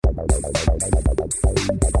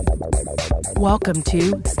Welcome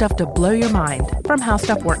to Stuff to Blow Your Mind from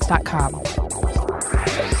HowStuffWorks.com.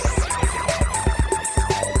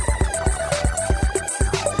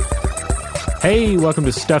 Hey, welcome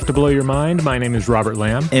to Stuff to Blow Your Mind. My name is Robert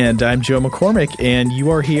Lamb. And I'm Joe McCormick, and you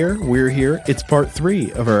are here, we're here. It's part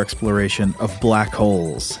 3 of our exploration of black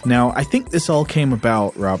holes. Now, I think this all came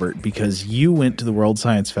about, Robert, because you went to the World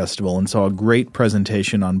Science Festival and saw a great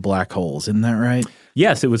presentation on black holes. Isn't that right?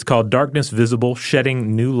 Yes, it was called Darkness Visible,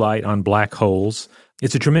 Shedding New Light on Black Holes.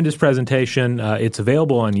 It's a tremendous presentation. It's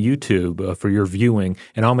available on YouTube for your viewing,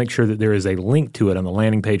 and I'll make sure that there is a link to it on the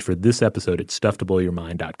landing page for this episode at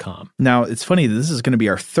stufftoblowyourmind.com. Now, it's funny that this is going to be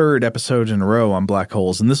our 3rd episode in a row on black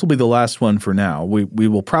holes, and this will be the last one for now. We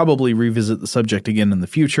will probably revisit the subject again in the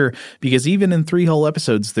future, because even in 3 whole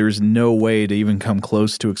episodes, there's no way to even come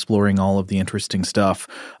close to exploring all of the interesting stuff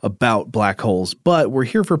about black holes. But we're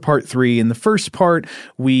here for part 3. In the first part,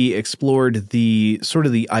 we explored the sort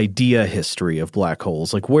of the idea history of black holes.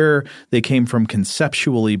 Like where they came from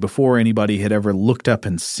conceptually before anybody had ever looked up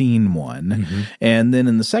and seen one. Mm-hmm. And then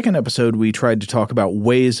in the second episode, we tried to talk about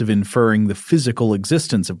ways of inferring the physical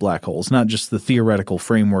existence of black holes, not just the theoretical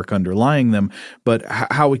framework underlying them, but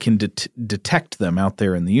how we can detect them out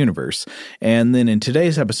there in the universe. And then in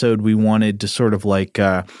today's episode, we wanted to sort of like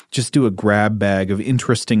just do a grab bag of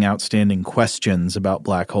interesting, outstanding questions about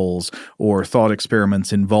black holes or thought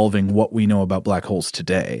experiments involving what we know about black holes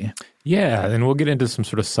today. Yeah, and we'll get into some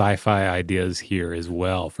sort of sci-fi ideas here as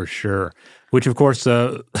well, for sure, which, of course,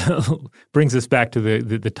 brings us back to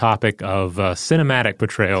the topic of cinematic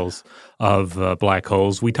portrayals of black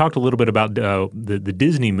holes. We talked a little bit about the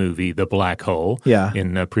Disney movie, The Black Hole,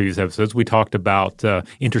 in previous episodes. We talked about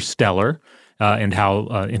Interstellar and how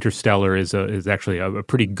Interstellar is actually a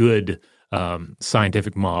pretty good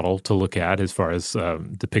scientific model to look at as far as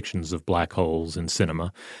depictions of black holes in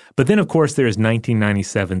cinema. But then, of course, there's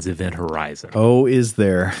 1997's Event Horizon. Oh, is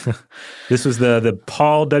there? This was the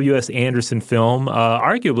Paul W.S. Anderson film,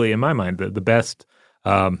 arguably, in my mind, the best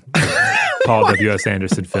Paul W.S.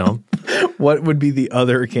 Anderson film. What would be the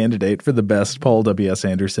other candidate for the best Paul W.S.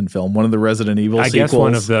 Anderson film? One of the Resident Evil sequels? I guess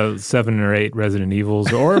one of the 7 or 8 Resident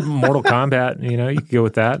Evils, or Mortal Kombat. You know, you could go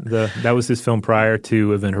with that. That was his film prior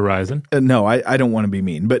to Event Horizon. No, I don't want to be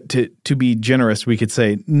mean, but to be generous, we could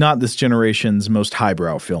say not this generation's most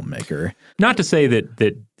highbrow filmmaker. Not to say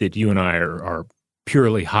that you and I are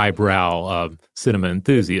purely highbrow cinema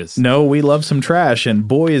enthusiasts. No, we love some trash, and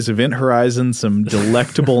boy, is Event Horizon some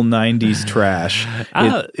delectable 90s trash.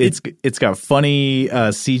 It's got funny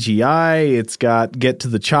CGI. It's got get to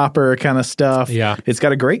the chopper kind of stuff. Yeah. It's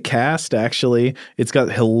got a great cast, actually. It's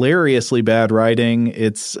got hilariously bad writing.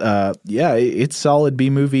 It's solid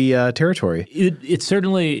B-movie territory. It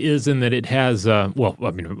certainly is in that it has,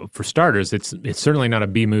 for starters, it's certainly not a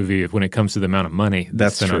B-movie when it comes to the amount of money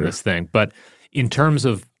that's spent on this thing. But in terms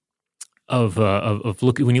of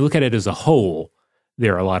when you look at it as a whole,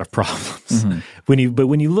 there are a lot of problems. Mm-hmm.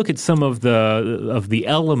 When you look at some of the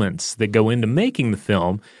elements that go into making the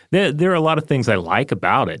film, there are a lot of things I like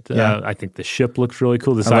about it. Yeah. I think the ship looks really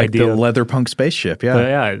cool. I like the leatherpunk spaceship.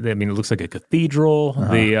 Yeah, I mean, it looks like a cathedral.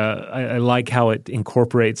 Uh-huh. I like how it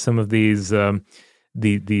incorporates some of these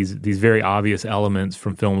very obvious elements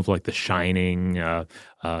from films like The Shining,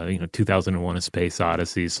 2001: A Space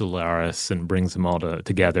Odyssey, Solaris, and brings them all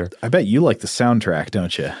together. I bet you like the soundtrack,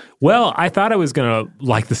 don't you? Well, I thought I was going to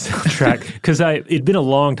like the soundtrack because it'd been a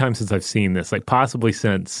long time since I've seen this, like possibly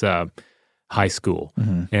since high school,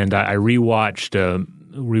 mm-hmm. and I rewatched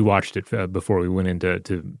it before we went into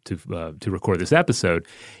to record this episode.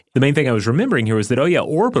 The main thing I was remembering here was that,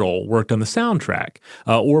 Orbital worked on the soundtrack.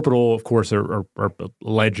 Orbital, of course, are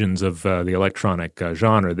legends of the electronic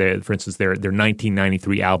genre. For instance, their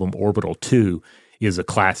 1993 album Orbital 2 is a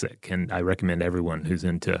classic, and I recommend everyone who's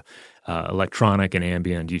into electronic and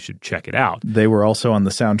ambient, you should check it out. They were also on the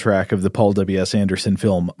soundtrack of the Paul W.S. Anderson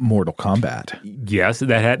film Mortal Kombat. Yes,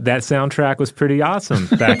 that soundtrack was pretty awesome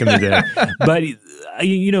back in the day. But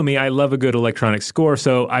you know me, I love a good electronic score,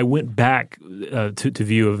 so I went back to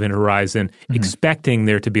view Event Horizon, mm-hmm. expecting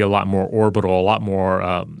there to be a lot more orbital, a lot more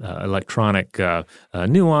electronic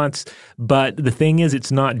nuance. But the thing is,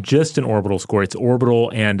 it's not just an orbital score; it's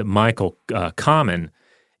orbital and Michael Kamen.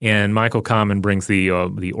 And Michael Kamen brings the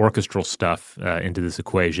orchestral stuff into this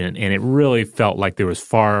equation, and it really felt like it was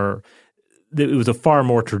a far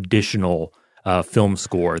more traditional film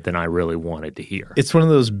score than I really wanted to hear. It's one of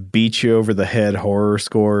those beat you over the head horror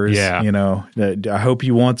scores. Yeah. You know, I hope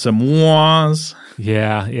you want some wahs.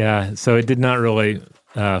 Yeah. So it did not really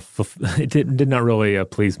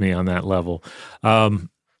please me on that level.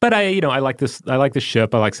 But I like this. I like the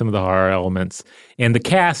ship. I like some of the horror elements, and the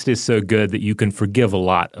cast is so good that you can forgive a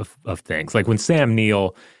lot of things. Like when Sam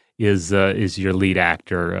Neill is your lead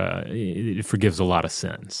actor, it forgives a lot of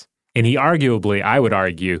sins, and he arguably, I would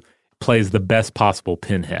argue, plays the best possible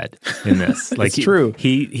Pinhead in this. Like it's true.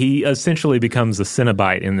 He essentially becomes a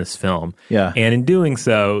Cenobite in this film. Yeah. And in doing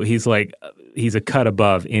so, he's a cut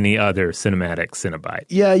above any other cinematic Cenobite.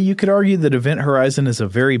 Yeah, you could argue that Event Horizon is a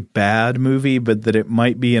very bad movie, but that it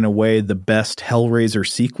might be in a way the best Hellraiser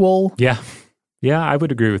sequel. Yeah. Yeah, I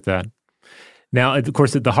would agree with that. Now, of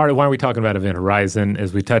course, at the heart of why are we talking about Event Horizon?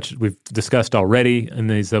 As we've discussed already in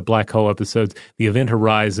these Black Hole episodes, the Event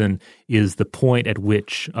Horizon is the point at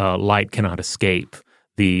which light cannot escape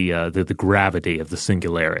the gravity of the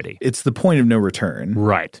singularity. It's the point of no return.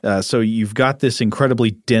 Right. So you've got this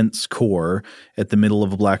incredibly dense core at the middle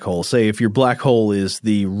of a black hole. Say if your black hole is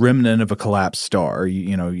the remnant of a collapsed star,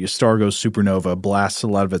 your star goes supernova, blasts a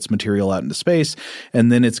lot of its material out into space,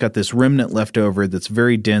 and then it's got this remnant left over that's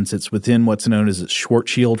very dense. It's within what's known as its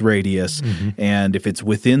Schwarzschild radius, and if it's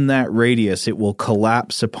within that radius, it will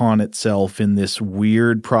collapse upon itself in this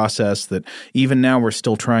weird process that even now we're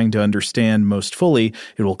still trying to understand most fully.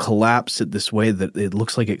 It will collapse it this way that it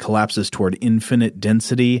looks like it collapses toward infinite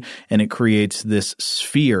density, and it creates this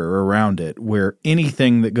sphere around it where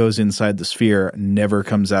anything that goes inside the sphere never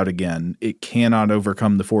comes out again. It cannot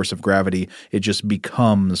overcome the force of gravity. It just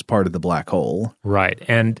becomes part of the black hole. Right.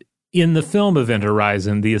 And in the film Event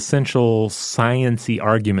Horizon, the essential science-y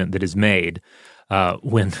argument that is made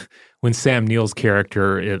when Sam Neill's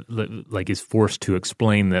character is forced to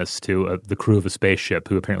explain this to the crew of a spaceship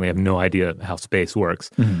who apparently have no idea how space works,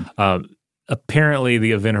 apparently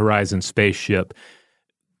the Event Horizon spaceship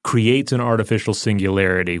creates an artificial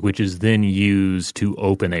singularity, which is then used to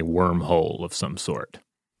open a wormhole of some sort,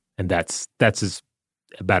 and that's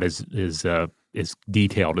about as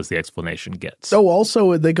detailed as the explanation gets. Oh,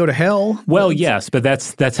 also they go to hell? Well, yes, but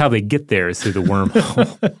that's how they get there, is through the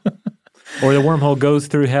wormhole. Or the wormhole goes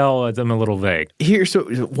through hell. I'm a little vague. So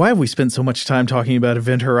why have we spent so much time talking about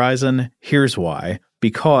Event Horizon? Here's why.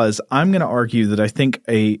 Because I'm going to argue that I think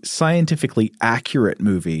a scientifically accurate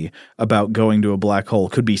movie about going to a black hole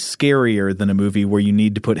could be scarier than a movie where you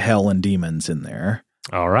need to put hell and demons in there.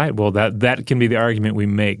 All right. Well, that can be the argument we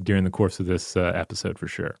make during the course of this episode for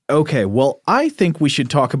sure. Okay. Well, I think we should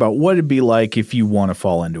talk about what it'd be like if you want to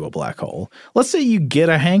fall into a black hole. Let's say you get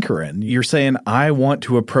a hankering. You're saying, I want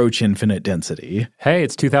to approach infinite density. Hey,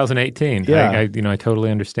 it's 2018. Yeah. I totally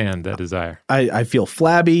understand that desire. I feel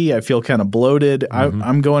flabby. I feel kind of bloated.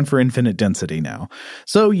 I'm going for infinite density now.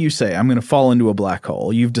 So you say, I'm going to fall into a black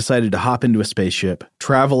hole. You've decided to hop into a spaceship,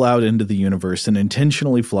 travel out into the universe, and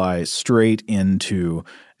intentionally fly straight into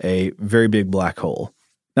a very big black hole.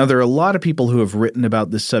 Now, there are a lot of people who have written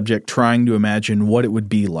about this subject trying to imagine what it would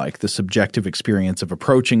be like, the subjective experience of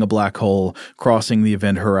approaching a black hole, crossing the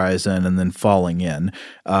event horizon, and then falling in.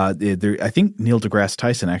 I think Neil deGrasse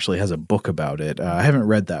Tyson actually has a book about it. I haven't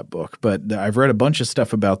read that book, but I've read a bunch of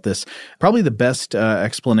stuff about this. Probably the best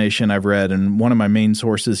explanation I've read, and one of my main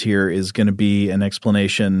sources here is going to be an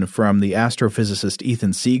explanation from the astrophysicist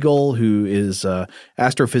Ethan Siegel, who is an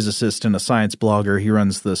astrophysicist and a science blogger. He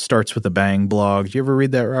runs the Starts With a Bang blog. Do you ever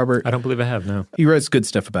read that, Robert? I don't believe I have, no. He writes good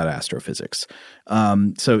stuff about astrophysics.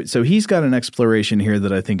 So he's got an exploration here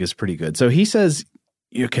that I think is pretty good. So he says,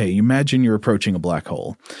 okay, imagine you're approaching a black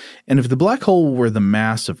hole. And if the black hole were the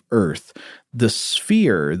mass of Earth, the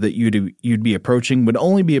sphere that you'd be approaching would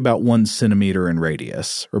only be about 1 centimeter in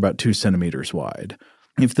radius, or about 2 centimeters wide.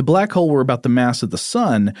 If the black hole were about the mass of the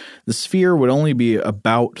sun, the sphere would only be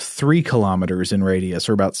about 3 kilometers in radius,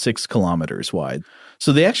 or about 6 kilometers wide.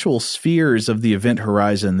 So the actual spheres of the event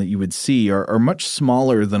horizon that you would see are much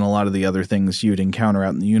smaller than a lot of the other things you'd encounter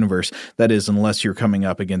out in the universe. That is, unless you're coming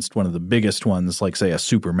up against one of the biggest ones, like, say, a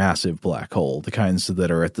supermassive black hole, the kinds that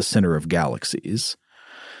are at the center of galaxies.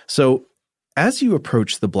 So as you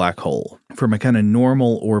approach the black hole from a kind of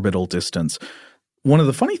normal orbital distance, one of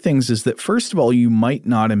the funny things is that, first of all, you might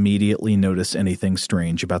not immediately notice anything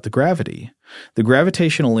strange about the gravity. The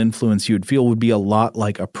gravitational influence you would feel would be a lot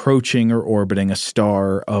like approaching or orbiting a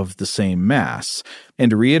star of the same mass. And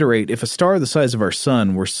to reiterate, if a star the size of our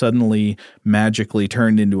sun were suddenly magically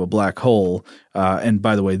turned into a black hole, and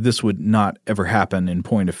by the way, this would not ever happen in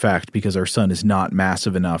point of fact because our sun is not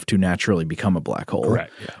massive enough to naturally become a black hole.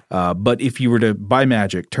 Correct. Yeah. But if you were to, by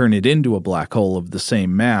magic, turn it into a black hole of the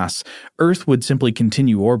same mass, Earth would simply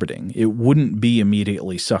continue orbiting. It wouldn't be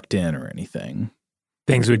immediately sucked in or anything.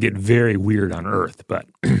 Things would get very weird on Earth, but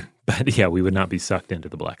yeah, we would not be sucked into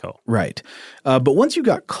the black hole. Right. But once you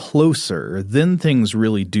got closer, then things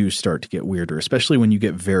really do start to get weirder, especially when you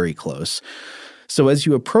get very close. So as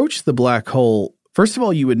you approach the black hole, first of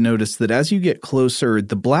all, you would notice that as you get closer,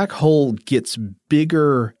 the black hole gets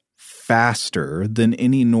bigger faster than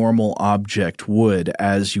any normal object would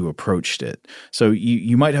as you approached it. So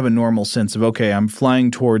you might have a normal sense of, okay, I'm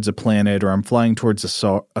flying towards a planet or I'm flying towards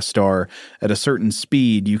a star at a certain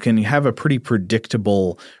speed. You can have a pretty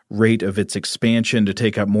predictable rate of its expansion to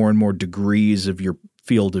take up more and more degrees of your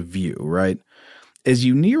field of view, right? As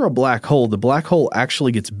you near a black hole, the black hole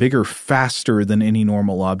actually gets bigger faster than any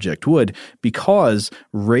normal object would because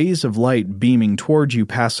rays of light beaming towards you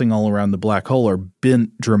passing all around the black hole are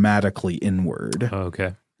bent dramatically inward.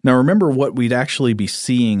 Okay. Now, remember what we'd actually be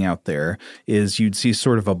seeing out there is you'd see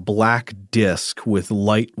sort of a black disk with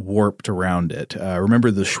light warped around it. Remember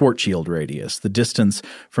the Schwarzschild radius, the distance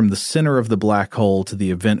from the center of the black hole to the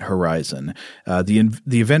event horizon. The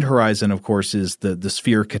event horizon, of course, is the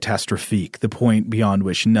sphere catastrophique, the point beyond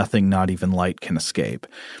which nothing, not even light, can escape.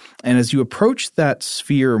 And as you approach that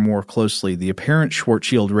sphere more closely, the apparent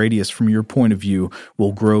Schwarzschild radius from your point of view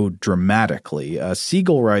will grow dramatically.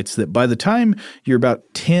 Siegel writes that by the time you're about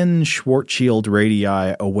 10 Schwarzschild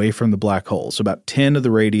radii away from the black hole, so about 10 of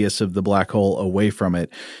the radius of the black hole away from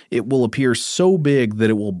it, it will appear so big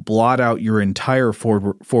that it will blot out your entire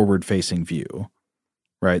forward-facing view.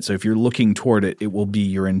 Right? So if you're looking toward it, it will be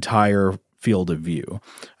your entire field of view.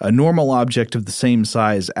 A normal object of the same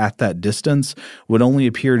size at that distance would only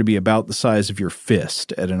appear to be about the size of your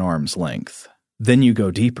fist at an arm's length. Then you go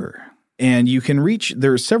deeper. And you can reach,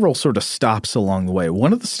 there are several sort of stops along the way.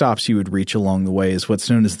 One of the stops you would reach along the way is what's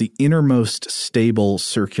known as the innermost stable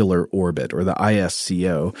circular orbit, or the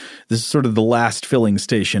ISCO. This is sort of the last filling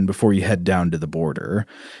station before you head down to the border.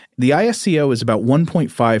 The ISCO is about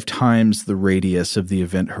 1.5 times the radius of the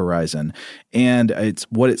event horizon, and it's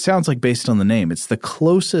what it sounds like based on the name. It's the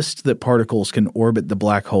closest that particles can orbit the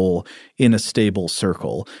black hole in a stable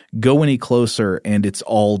circle. Go any closer, and it's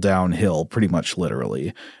all downhill, pretty much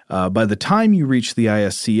literally. By the time you reach the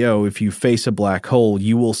ISCO, if you face a black hole,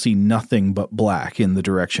 you will see nothing but black in the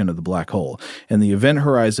direction of the black hole, and the event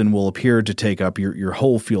horizon will appear to take up your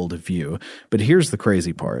whole field of view. But here's the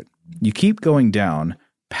crazy part. You keep going down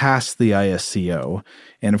past the ISCO,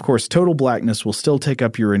 and of course total blackness will still take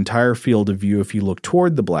up your entire field of view if you look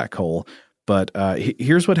toward the black hole, but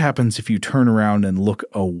here's what happens if you turn around and look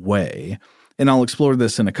away. And I'll explore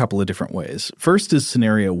this in a couple of different ways. First is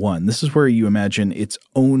scenario one. This is where you imagine it's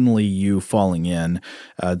only you falling in.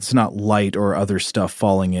 It's not light or other stuff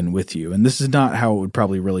falling in with you. And this is not how it would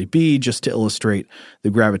probably really be, just to illustrate the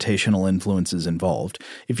gravitational influences involved.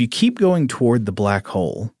 If you keep going toward the black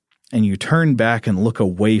hole, and you turn back and look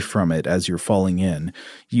away from it as you're falling in,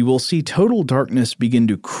 you will see total darkness begin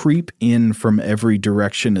to creep in from every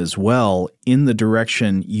direction as well, in the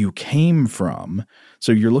direction you came from.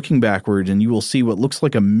 So you're looking backward, and you will see what looks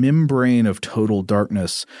like a membrane of total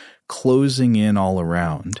darkness closing in all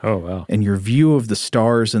around. Oh, wow. And your view of the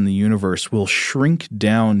stars and the universe will shrink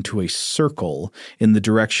down to a circle in the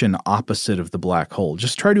direction opposite of the black hole.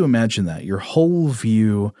 Just try to imagine that, your whole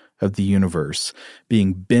view of the universe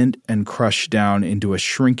being bent and crushed down into a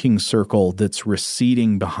shrinking circle that's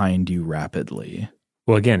receding behind you rapidly.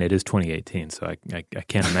 Well, again, it is 2018, so I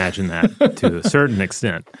can't imagine that to a certain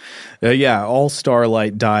extent. Yeah, all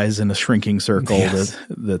starlight dies in a shrinking circle. Yes.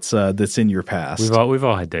 that's in your past. We've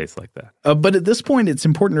all had days like that. But at this point, it's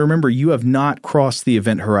important to remember you have not crossed the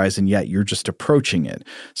event horizon yet. You're just approaching it.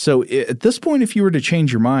 So at this point, if you were to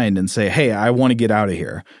change your mind and say, hey, I want to get out of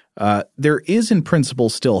here, there is in principle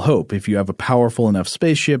still hope. If you have a powerful enough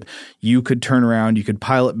spaceship, you could turn around, you could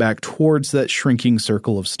pilot back towards that shrinking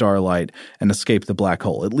circle of starlight and escape the black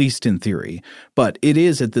hole, at least in theory. But it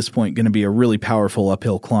is at this point going to be a really powerful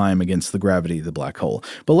uphill climb against the gravity of the black hole.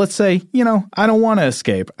 But let's say, I don't want to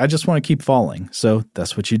escape. I just want to keep falling. So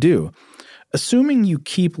that's what you do. Assuming you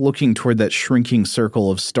keep looking toward that shrinking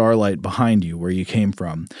circle of starlight behind you where you came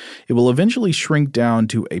from, it will eventually shrink down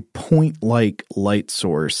to a point-like light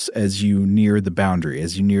source as you near the boundary,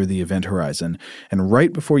 as you near the event horizon. And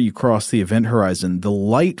right before you cross the event horizon, the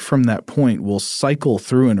light from that point will cycle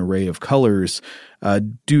through an array of colors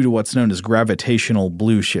due to what's known as gravitational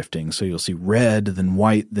blue shifting. So you'll see red, then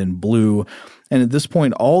white, then blue. And at this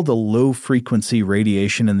point, all the low-frequency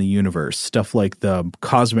radiation in the universe, stuff like the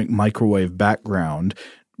cosmic microwave background,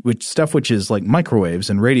 which is like microwaves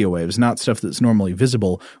and radio waves, not stuff that's normally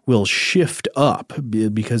visible, will shift up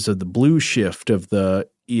because of the blue shift of the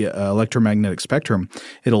electromagnetic spectrum.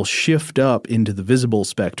 It'll shift up into the visible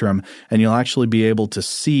spectrum, and you'll actually be able to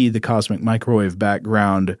see the cosmic microwave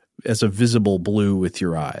background as a visible blue with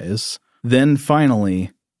your eyes. Then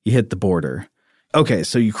finally, you hit the border. Okay,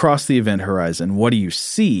 so you cross the event horizon. What do you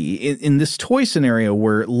see? In this toy scenario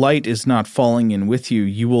where light is not falling in with you,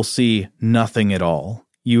 you will see nothing at all.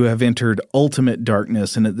 You have entered ultimate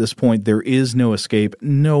darkness, and at this point, there is no escape,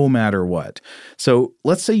 no matter what. So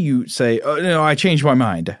let's say you say, oh, no, I changed my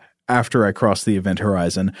mind after I cross the event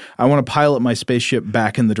horizon. I want to pilot my spaceship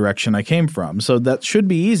back in the direction I came from. So that should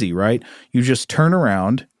be easy, right? You just turn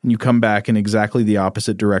around, and you come back in exactly the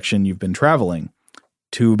opposite direction you've been traveling.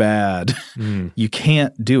 Too bad. You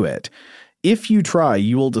can't do it. If you try,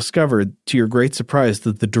 you will discover, to your great surprise,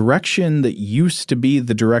 that the direction that used to be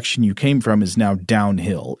the direction you came from is now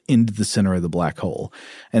downhill into the center of the black hole.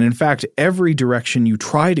 And in fact, every direction you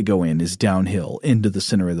try to go in is downhill into the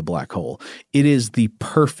center of the black hole. It is the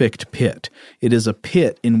perfect pit. It is a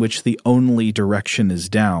pit in which the only direction is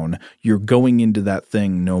down. You're going into that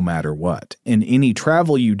thing no matter what. And any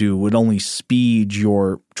travel you do would only speed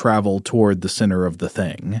your travel toward the center of the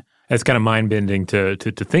thing. It's kind of mind-bending to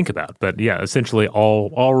think about. But yeah, essentially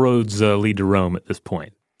all roads lead to Rome at this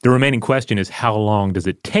point. The remaining question is, how long does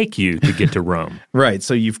it take you to get to Rome? Right.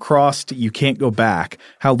 So you've crossed, you can't go back.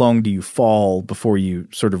 How long do you fall before you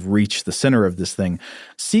sort of reach the center of this thing?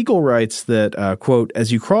 Siegel writes that, quote,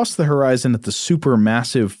 as you cross the horizon at the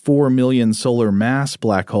supermassive 4 million solar mass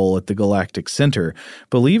black hole at the galactic center,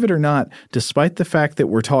 believe it or not, despite the fact that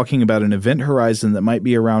we're talking about an event horizon that might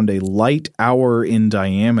be around a light hour in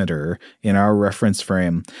diameter in our reference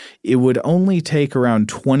frame, it would only take around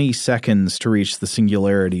 20 seconds to reach the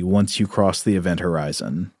singularity once you cross the event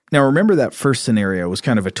horizon. Now, remember that first scenario was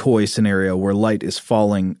kind of a toy scenario where light is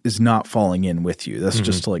not falling in with you. That's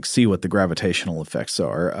just to like see what the gravitational effects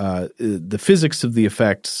are. The physics of the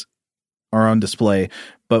effects are on display,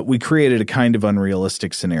 but we created a kind of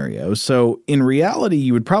unrealistic scenario. So in reality,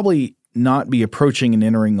 you would probably not be approaching and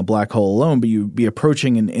entering a black hole alone, but you'd be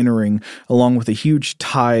approaching and entering along with a huge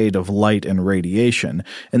tide of light and radiation.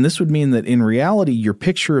 And this would mean that in reality, your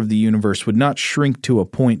picture of the universe would not shrink to a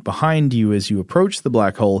point behind you as you approach the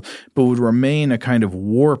black hole, but would remain a kind of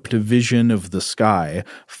warped vision of the sky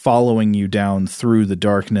following you down through the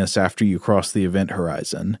darkness after you cross the event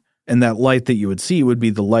horizon. And that light that you would see would be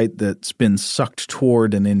the light that's been sucked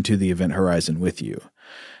toward and into the event horizon with you.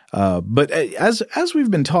 But as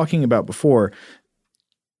we've been talking about before,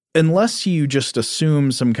 unless you just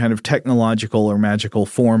assume some kind of technological or magical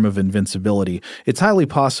form of invincibility, it's highly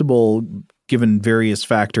possible, given various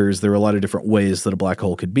factors, there are a lot of different ways that a black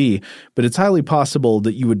hole could be, but it's highly possible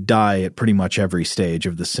that you would die at pretty much every stage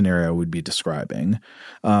of the scenario we'd be describing,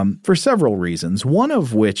 for several reasons, one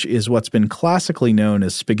of which is what's been classically known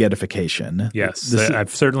as spaghettification. Yes,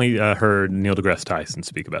 I've certainly heard Neil deGrasse Tyson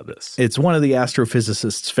speak about this. It's one of the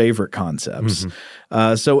astrophysicists' favorite concepts.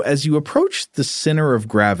 So as you approach the center of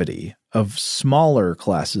gravity of smaller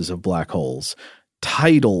classes of black holes,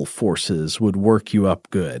 tidal forces would work you up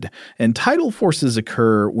good. And tidal forces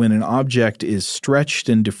occur when an object is stretched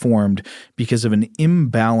and deformed because of an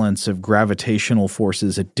imbalance of gravitational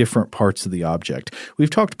forces at different parts of the object.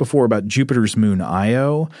 We've talked before about Jupiter's moon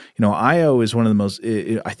Io. You know, Io is one of the most,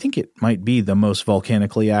 I think it might be the most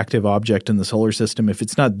volcanically active object in the solar system. If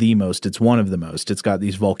it's not the most, it's one of the most. It's got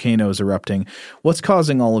these volcanoes erupting. What's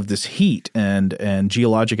causing all of this heat and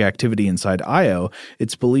geologic activity inside Io?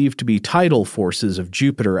 It's believed to be tidal forces of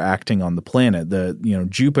Jupiter acting on the planet.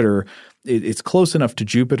 Jupiter, it's close enough to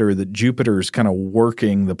Jupiter that Jupiter's kind of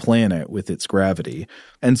working the planet with its gravity.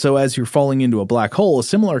 And so as you're falling into a black hole, a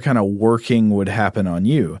similar kind of working would happen on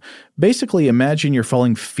you. Basically, imagine you're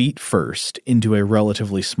falling feet first into a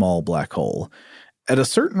relatively small black hole. At a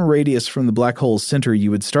certain radius from the black hole's center,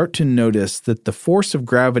 you would start to notice that the force of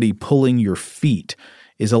gravity pulling your feet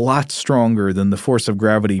is a lot stronger than the force of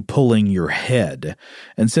gravity pulling your head.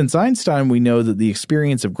 And since Einstein, we know that the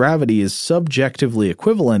experience of gravity is subjectively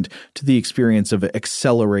equivalent to the experience of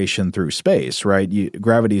acceleration through space, right?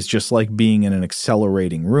 Gravity is just like being in an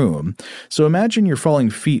accelerating room. So imagine you're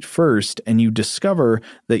falling feet first and you discover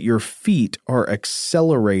that your feet are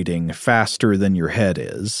accelerating faster than your head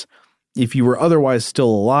is. If you were otherwise still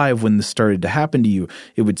alive when this started to happen to you,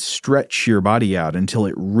 it would stretch your body out until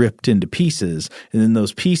it ripped into pieces, and then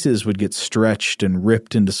those pieces would get stretched and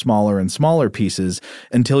ripped into smaller and smaller pieces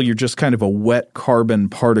until you're just kind of a wet carbon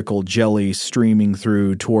particle jelly streaming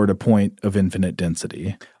through toward a point of infinite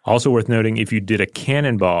density. Also worth noting, if you did a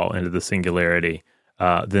cannonball into the singularity,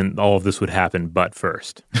 then all of this would happen but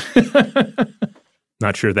first.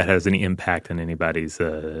 Not sure that has any impact on anybody's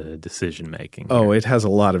decision-making. Oh, it has a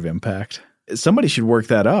lot of impact. Somebody should work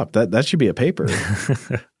that up. That should be a paper.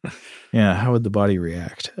 Yeah, how would the body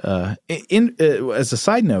react? As a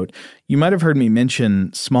side note, you might have heard me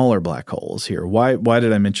mention smaller black holes here. Why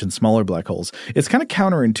did I mention smaller black holes? It's kind of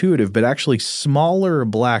counterintuitive, but actually smaller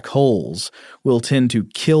black holes will tend to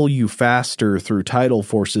kill you faster through tidal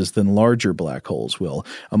forces than larger black holes will.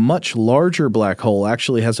 A much larger black hole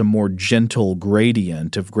actually has a more gentle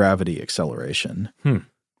gradient of gravity acceleration.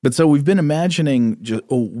 But so we've been imagining just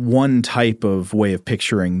one type of way of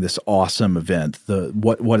picturing this awesome event,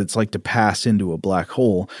 what it's like to pass into a black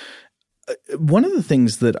hole. One of the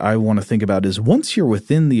things that I want to think about is once you're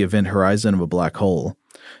within the event horizon of a black hole,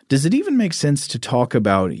 does it even make sense to talk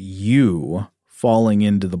about you falling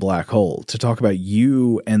into the black hole, to talk about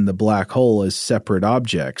you and the black hole as separate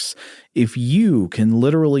objects, if you can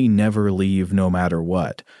literally never leave no matter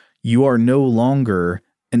what? You are no longer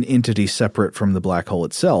an entity separate from the black hole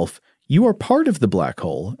itself. You are part of the black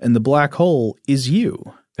hole, and the black hole is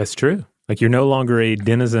you. That's true. Like you're no longer a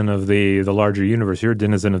denizen of the larger universe. You're a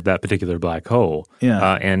denizen of that particular black hole.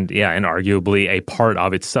 Yeah. And arguably a part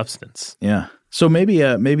of its substance. Yeah. So maybe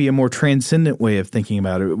a more transcendent way of thinking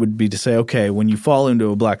about it would be to say, okay, when you fall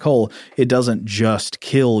into a black hole, it doesn't just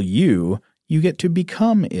kill you. You get to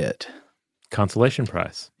become it. Consolation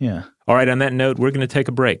prize. Yeah. All right, on that note, we're going to take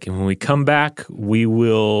a break. And when we come back, we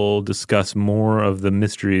will discuss more of the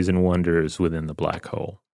mysteries and wonders within the black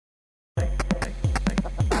hole.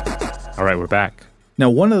 All right, we're back. Now,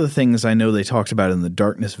 one of the things I know they talked about in the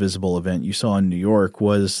Darkness Visible event you saw in New York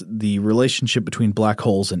was the relationship between black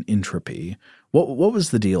holes and entropy. What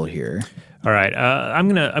was the deal here? All right, I'm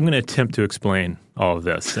gonna attempt to explain all of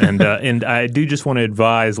this, and I do just want to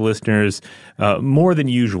advise listeners more than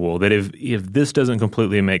usual that if this doesn't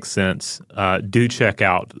completely make sense, do check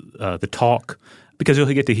out the talk, because you'll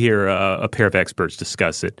get to hear a pair of experts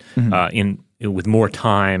discuss it with more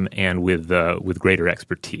time and with greater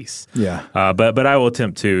expertise. Yeah. But I will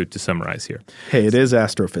attempt to summarize here. Hey, it is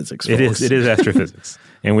astrophysics, folks. It is astrophysics,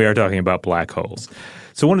 and we are talking about black holes.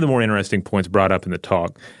 So one of the more interesting points brought up in the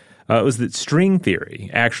talk was that string theory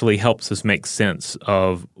actually helps us make sense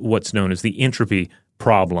of what's known as the entropy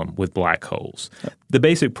problem with black holes. The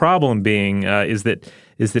basic problem being is that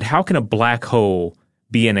how can a black hole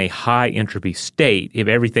be in a high entropy state if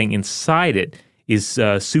everything inside it is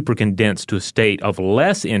supercondensed to a state of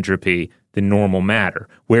less entropy than normal matter?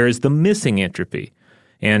 Where is the missing entropy?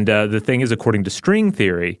 And the thing is, according to string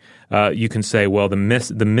theory, you can say, well, the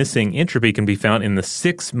missing entropy can be found in the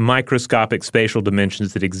 6 microscopic spatial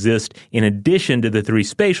dimensions that exist in addition to the 3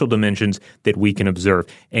 spatial dimensions that we can observe.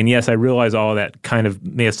 And yes, I realize all of that kind of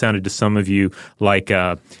may have sounded to some of you like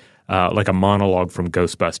a monologue from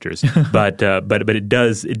Ghostbusters, but it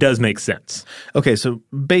does make sense. Okay, so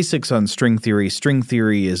basics on string theory. String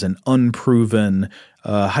theory is an unproven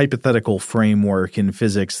hypothetical framework in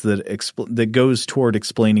physics that goes toward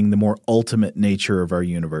explaining the more ultimate nature of our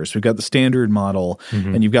universe. We've got the standard model,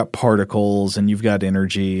 and you've got particles, and you've got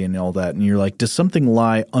energy and all that, and you're like, does something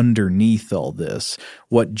lie underneath all this?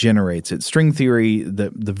 What generates it? String theory, the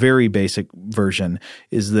very basic version,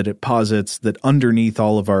 is that it posits that underneath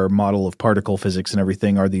all of our model of particle physics and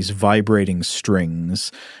everything are these vibrating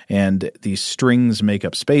strings, and these strings make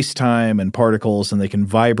up space-time and particles, and they can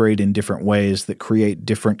vibrate in different ways that create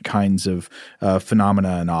different kinds of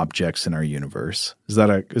phenomena and objects in our universe. Is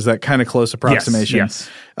that kind of close approximation? Yes.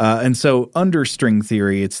 And so under string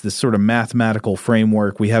theory, it's this sort of mathematical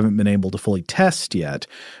framework we haven't been able to fully test yet.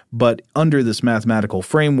 But under this mathematical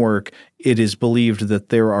framework, it is believed that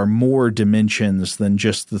there are more dimensions than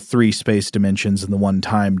just the 3 space dimensions and the 1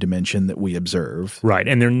 time dimension that we observe. Right,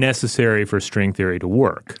 and they're necessary for string theory to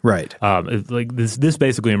work. Right. Like this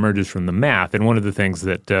basically emerges from the math, and one of the things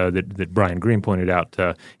that Brian Greene pointed out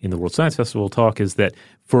in the World Science Festival talk is that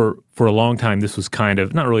for a long time this was kind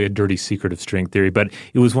of not really a dirty secret of string theory, but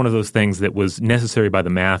it was one of those things that was necessary by the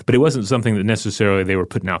math, but it wasn't something that necessarily they were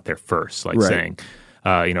putting out there first, like saying –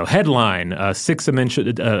 headline, 6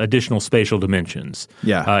 additional spatial dimensions.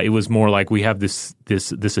 Yeah. It was more like we have this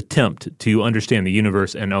attempt to understand the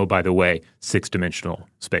universe, and oh, by the way, 6-dimensional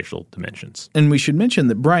spatial dimensions. And we should mention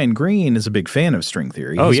that Brian Greene is a big fan of string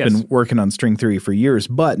theory. Oh, He's yes. been working on string theory for years,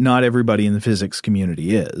 but not everybody in the physics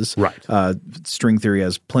community is. Right. String theory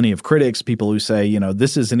has plenty of critics, people who say,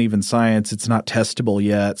 this isn't even science, it's not testable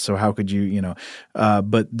yet, so how could you,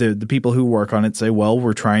 but the people who work on it say, well,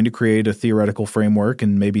 we're trying to create a theoretical framework,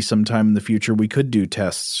 and maybe sometime in the future we could do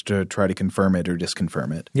tests to try to confirm it or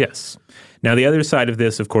disconfirm it. Yes. Now, the other side of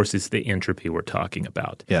this, of course, is the entropy we're talking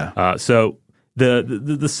about. Yeah. So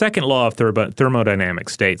The second law of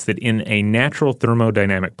thermodynamics states that in a natural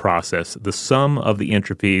thermodynamic process, the sum of the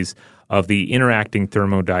entropies of the interacting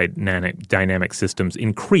thermodynamic systems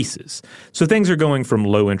increases. So things are going from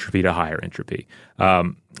low entropy to higher entropy.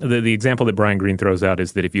 The example that Brian Greene throws out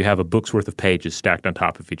is that if you have a book's worth of pages stacked on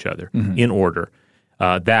top of each other in order,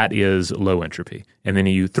 that is low entropy. And then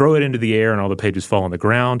you throw it into the air and all the pages fall on the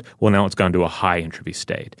ground. Well, now it's gone to a high entropy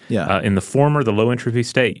state. Yeah. In the former, the low entropy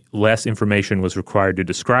state, less information was required to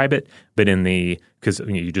describe it. But in because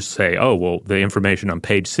you just say, oh, well, the information on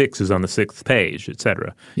page 6 is on the 6th page, et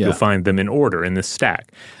cetera. Yeah. You'll find them in order in this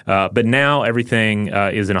stack. But now everything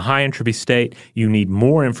is in a high entropy state. You need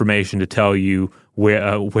more information to tell you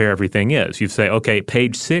where everything is. You say, okay,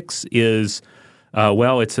 page 6 is...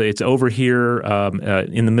 it's over here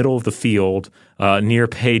in the middle of the field near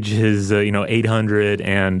pages 800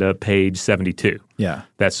 and page 72. Yeah.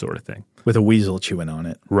 That sort of thing. With a weasel chewing on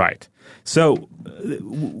it. Right. So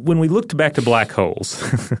when we looked back to black holes,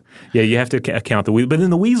 you have to account the weasel. But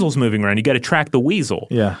then the weasel's moving around. You got to track the weasel.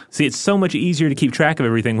 Yeah. See, it's so much easier to keep track of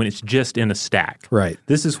everything when it's just in a stack. Right.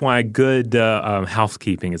 This is why good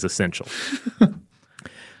housekeeping is essential.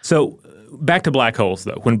 So back to black holes,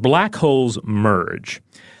 though. When black holes merge,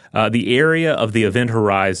 the area of the event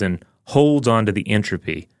horizon holds onto the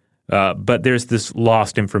entropy, but there's this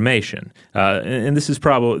lost information. And this is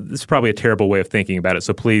probably a terrible way of thinking about it.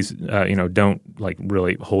 So please, don't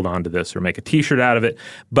really hold on to this or make a T-shirt out of it.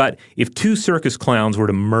 But if two circus clowns were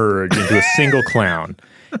to merge into a single clown,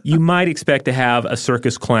 you might expect to have a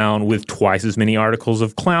circus clown with twice as many articles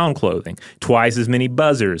of clown clothing, twice as many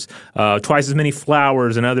buzzers, twice as many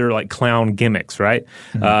flowers and other clown gimmicks, right?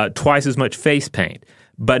 Twice as much face paint.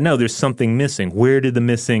 But no, there's something missing. Where did the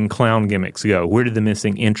missing clown gimmicks go? Where did the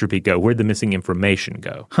missing entropy go? Where did the missing information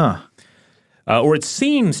go? Or it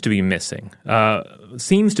seems to be missing. There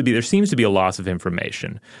seems to be a loss of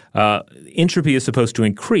information. Entropy is supposed to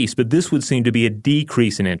increase, but this would seem to be a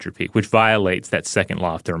decrease in entropy, which violates that second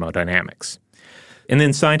law of thermodynamics. And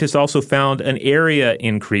then scientists also found an area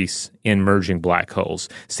increase in merging black holes,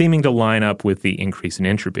 seeming to line up with the increase in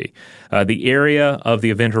entropy. The area of the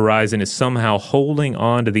event horizon is somehow holding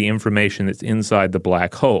on to the information that's inside the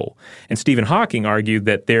black hole. And Stephen Hawking argued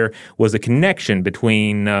that there was a connection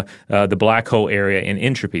between the black hole area and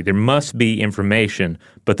entropy. There must be information,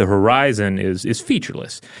 but the horizon is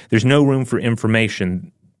featureless. There's no room for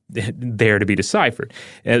information there to be deciphered.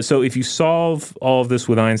 So if you solve all of this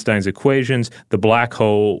with Einstein's equations, the black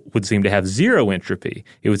hole would seem to have zero entropy.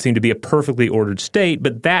 It would seem to be a perfectly ordered state,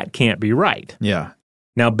 but that can't be right. Yeah.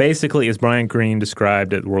 Now, basically, as Brian Greene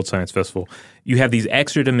described at the World Science Festival, you have these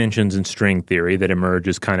extra dimensions in string theory that emerge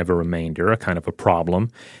as kind of a remainder, a kind of a problem.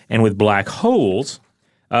 And with black holes,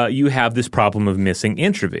 you have this problem of missing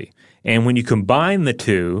entropy. And when you combine the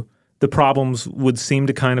two, the problems would seem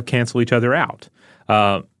to kind of cancel each other out.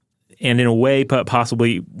 And in a way,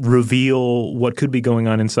 possibly reveal what could be going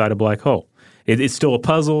on inside a black hole. It's still a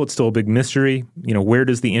puzzle. It's still a big mystery. Where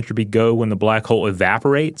does the entropy go when the black hole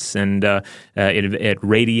evaporates and it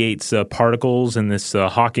radiates particles in this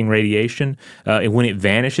Hawking radiation? And when it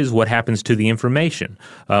vanishes, what happens to the information?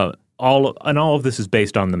 All of this is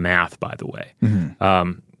based on the math, by the way.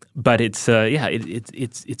 Mm-hmm. But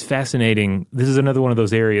it's fascinating. This is another one of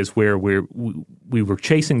those areas where we were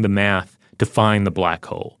chasing the math to find the black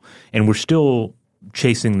hole, and we're still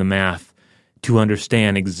chasing the math to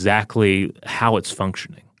understand exactly how it's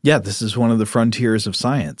functioning. Yeah, this is one of the frontiers of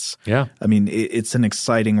science. Yeah. I mean, it's an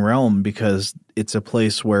exciting realm because it's a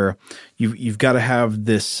place where you've got to have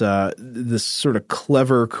this this sort of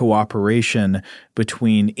clever cooperation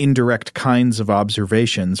between indirect kinds of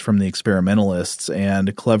observations from the experimentalists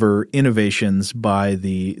and clever innovations by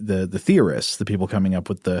the theorists, the people coming up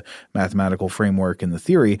with the mathematical framework and the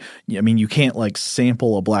theory. I mean, you can't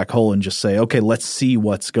sample a black hole and just say, okay, let's see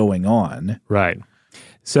what's going on. Right.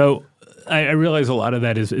 So I realize a lot of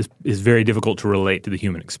that is very difficult to relate to the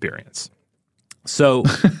human experience. So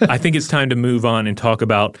I think it's time to move on and talk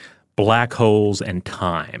about black holes and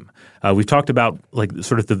time. We've talked about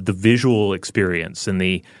sort of the visual experience and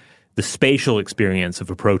the spatial experience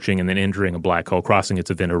of approaching and then entering a black hole, crossing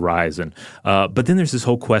its event horizon. But then there's this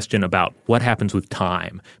whole question about what happens with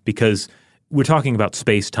time, because we're talking about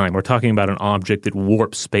space-time. We're talking about an object that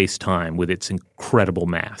warps space-time with its incredible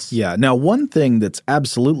mass. Yeah. Now, one thing that's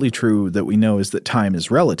absolutely true that we know is that time is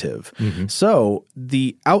relative. So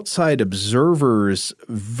the outside observer's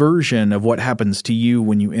version of what happens to you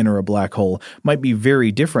when you enter a black hole might be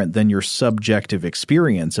very different than your subjective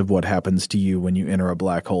experience of what happens to you when you enter a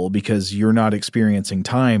black hole, because you're not experiencing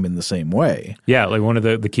time in the same way. Yeah, like one of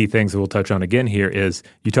the key things that we'll touch on again here is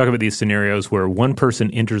you talk about these scenarios where one person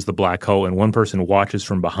enters the black hole and one person watches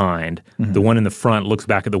from behind. The one in the front looks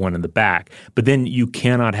back at the one in the back. But then you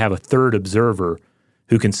cannot have a third observer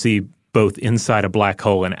who can see both inside a black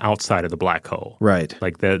hole and outside of the black hole. Right.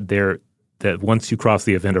 Like that once you cross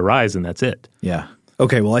the event horizon, that's it. Yeah.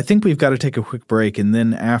 Okay, well, I think we've got to take a quick break, and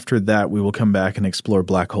then after that, we will come back and explore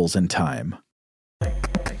black holes in time.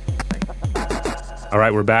 All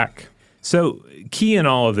right, we're back. So key in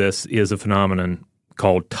all of this is a phenomenon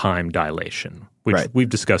called time dilation, which we've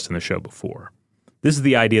discussed in the show before. This is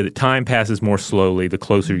the idea that time passes more slowly the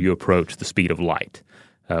closer you approach the speed of light,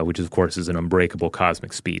 which, of course, is an unbreakable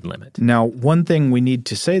cosmic speed limit. Now, one thing we need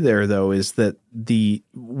to say there, though, is that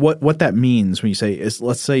what that means when you say is,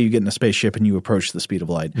 let's say you get in a spaceship and you approach the speed of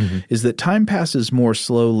light, is that time passes more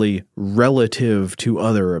slowly relative to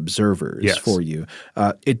other observers for you.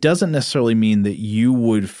 It doesn't necessarily mean that you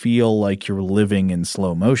would feel like you're living in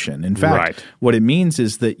slow motion. In fact, what it means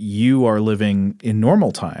is that you are living in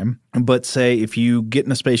normal time. But say if you get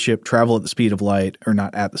in a spaceship, travel at the speed of light, or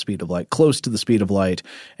not at the speed of light, close to the speed of light,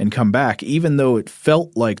 and come back, even though it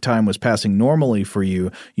felt like time was passing normally for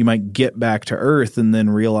you, you might get back to Earth and then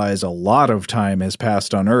realize a lot of time has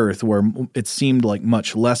passed on Earth where it seemed like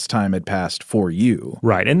much less time had passed for you.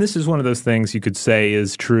 Right. And this is one of those things you could say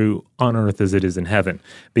is true on Earth as it is in heaven,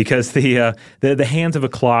 because the hands of a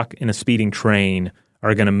clock in a speeding train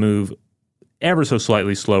are going to move ever so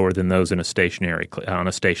slightly slower than those on a stationary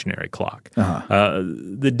clock.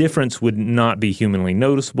 The difference would not be humanly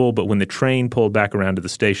noticeable, but when the train pulled back around to the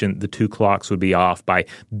station, the two clocks would be off by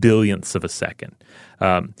billionths of a second.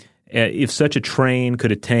 If such a train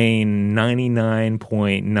could attain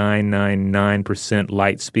 99.999%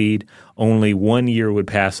 light speed, only 1 year would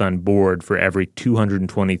pass on board for every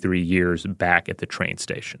 223 years back at the train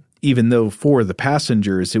station. Even though for the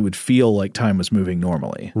passengers, it would feel like time was moving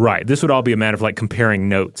normally. Right. This would all be a matter of like comparing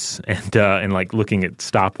notes and like looking at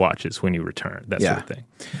stopwatches when you return, that sort of thing.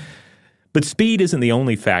 But speed isn't the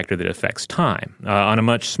only factor that affects time. On a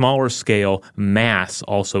much smaller scale, mass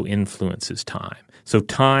also influences time. So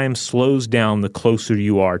time slows down the closer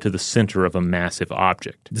you are to the center of a massive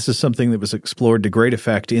object. This is something that was explored to great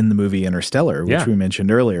effect in the movie Interstellar, which we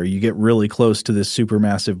mentioned earlier. You get really close to this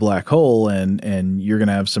supermassive black hole, and you're going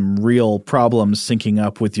to have some real problems syncing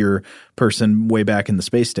up with your person way back in the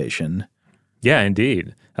space station. Yeah,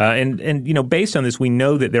 indeed. And you know, based on this, we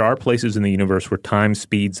know that there are places in the universe where time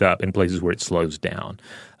speeds up and places where it slows down.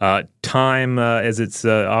 Time, as it's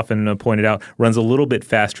often pointed out, runs a little bit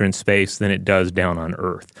faster in space than it does down on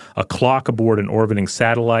Earth. A clock aboard an orbiting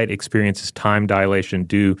satellite experiences time dilation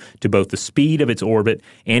due to both the speed of its orbit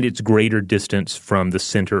and its greater distance from the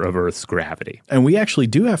center of Earth's gravity. And we actually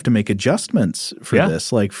do have to make adjustments for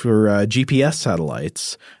this, like for GPS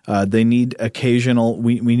satellites. They need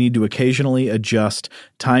we need to occasionally adjust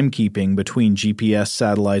timekeeping between GPS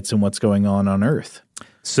satellites and what's going on Earth.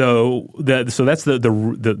 So that's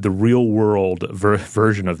the real world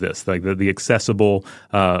version of this, like the accessible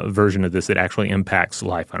version of this that actually impacts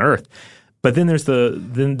life on Earth. But then there's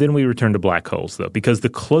then we return to black holes, though, because the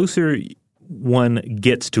closer one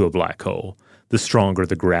gets to a black hole, the stronger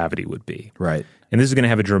the gravity would be. Right. And this is going to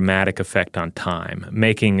have a dramatic effect on time,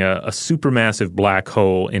 making a supermassive black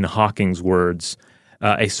hole, in Hawking's words,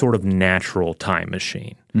 a sort of natural time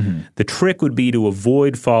machine. The trick would be to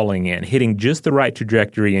avoid falling in, hitting just the right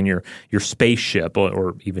trajectory in your spaceship,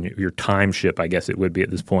 or even your time ship, I guess it would be at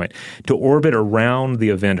this point, to orbit around the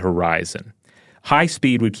event horizon. High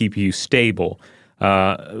speed would keep you stable,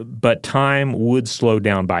 but time would slow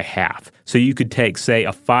down by half. So you could take, say,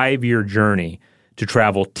 a 5-year journey to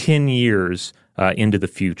travel 10 years into the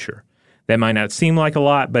future. That might not seem like a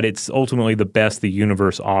lot, but it's ultimately the best the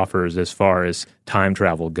universe offers as far as time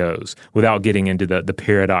travel goes, without getting into the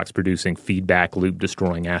paradox-producing, feedback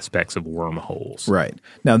loop-destroying aspects of wormholes. Right.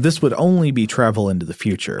 Now, this would only be travel into the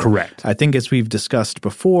future. Correct. I think, as we've discussed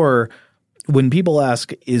before, when people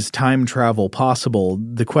ask, is time travel possible,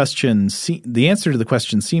 the answer to the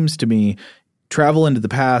question seems to me, travel into the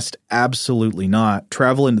past, absolutely not.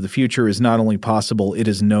 Travel into the future is not only possible, it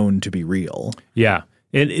is known to be real. Yeah.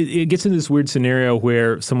 It gets into this weird scenario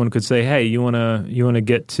where someone could say, hey, you want to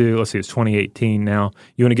get to, let's see, it's 2018 now.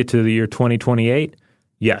 You want to get to the year 2028?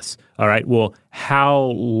 Yes. All right. Well,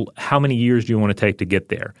 how many years do you want to take to get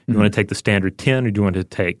there? You want to take the standard 10, or do you want to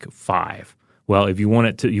take 5? Well, if you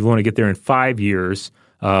want to get there in 5 years,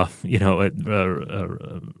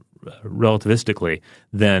 relativistically,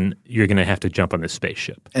 then you're going to have to jump on this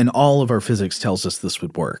spaceship. And all of our physics tells us this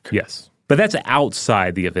would work. Yes. But that's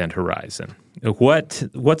outside the event horizon.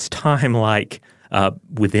 What's time like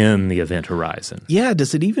within the event horizon? Yeah,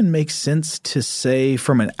 does it even make sense to say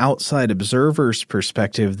from an outside observer's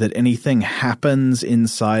perspective that anything happens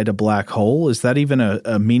inside a black hole? Is that even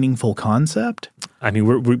a meaningful concept? I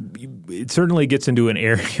mean, it certainly gets into an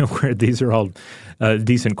area where these are all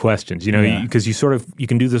decent questions, because you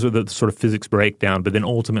can do this with a sort of physics breakdown, but then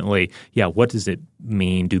ultimately, what does it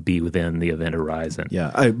mean to be within the event horizon?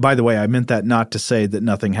 Yeah. By the way, I meant that not to say that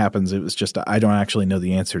nothing happens. It was just I don't actually know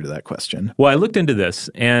the answer to that question. Well, I looked into this,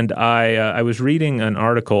 and I was reading an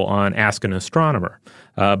article on Ask an Astronomer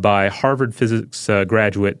by Harvard physics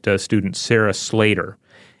graduate student Sarah Slater,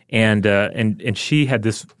 and she had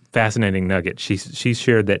this fascinating nugget. She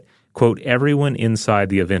shared that, quote, everyone inside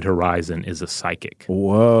the event horizon is a psychic.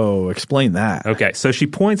 Whoa, explain that. Okay, so she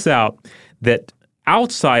points out that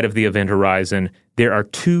outside of the event horizon, there are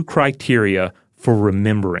 2 criteria for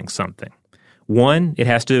remembering something. 1, it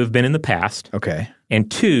has to have been in the past. Okay.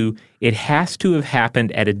 And 2, it has to have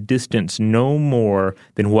happened at a distance no more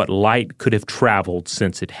than what light could have traveled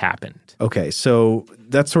since it happened. Okay, so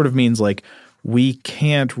that sort of means like we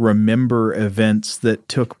can't remember events that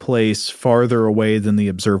took place farther away than the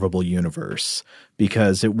observable universe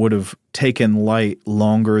because it would have taken light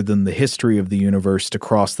longer than the history of the universe to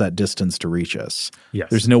cross that distance to reach us.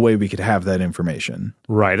 Yes. There's no way we could have that information.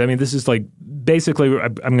 Right. I mean, this is like basically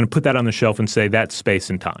I'm going to put that on the shelf and say that's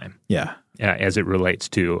space and time. Yeah. As it relates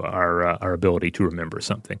to our ability to remember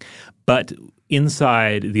something. But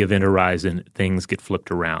inside the event horizon, things get flipped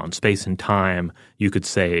around. Space and time, you could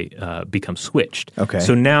say, become switched. Okay.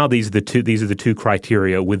 So now these are the 2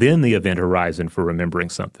 criteria within the event horizon for remembering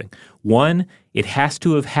something. 1, it has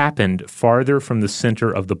to have happened farther from the center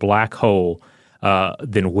of the black hole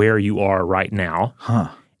than where you are right now. Huh.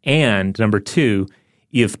 And number 2,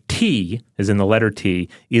 if T, as in the letter T,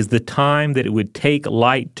 is the time that it would take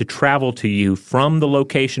light to travel to you from the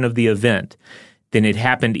location of the event, then it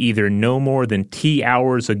happened either no more than T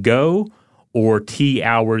hours ago or T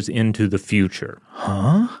hours into the future.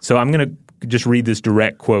 Huh? So I'm going to just read this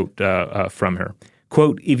direct quote from her.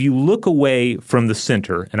 Quote, if you look away from the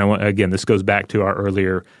center, and again, this goes back to our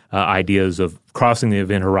earlier ideas of crossing the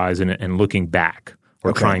event horizon and looking back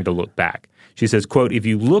or trying to look back. She says, quote, if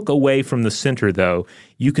you look away from the center, though,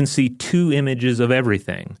 you can see 2 images of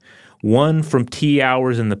everything, one from T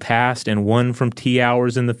hours in the past and one from T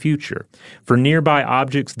hours in the future. For nearby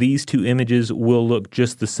objects, these 2 images will look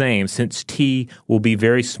just the same, since T will be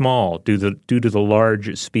very small due to the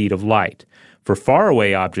large speed of light. For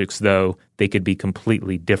faraway objects, though, they could be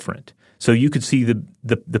completely different. So you could see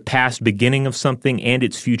the past beginning of something and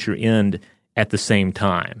its future end at the same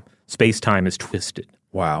time. Space-time is twisted.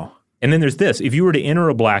 Wow. And then there's this. If you were to enter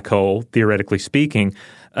a black hole, theoretically speaking,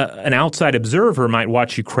 an outside observer might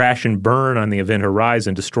watch you crash and burn on the event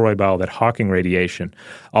horizon, destroyed by all that Hawking radiation.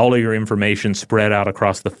 All of your information spread out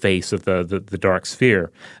across the face of the dark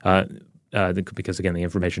sphere. Because, again, the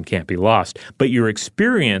information can't be lost. But your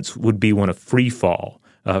experience would be one of free fall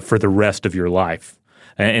for the rest of your life.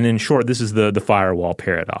 And in short, this is the firewall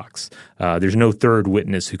paradox. There's no third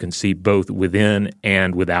witness who can see both within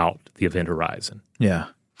and without the event horizon. Yeah.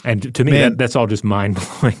 And to me, that's all just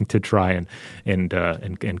mind-blowing to try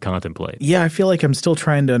and contemplate. Yeah, I feel like I'm still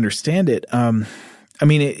trying to understand it. I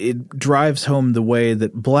mean, it drives home the way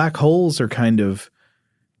that black holes are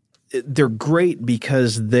they're great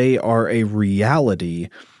because they are a reality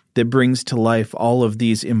that brings to life all of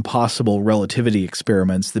these impossible relativity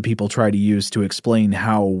experiments that people try to use to explain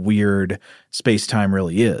how weird space-time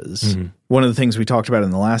really is. Mm-hmm. One of the things we talked about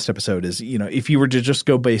in the last episode is, if you were to just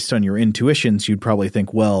go based on your intuitions, you'd probably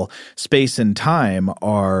think, well, space and time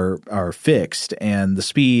are fixed and the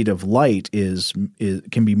speed of light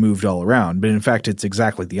can be moved all around. But in fact, it's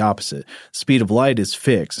exactly the opposite. Speed of light is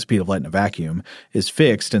fixed. The speed of light in a vacuum is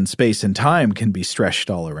fixed, and space and time can be stretched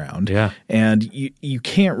all around. Yeah. And you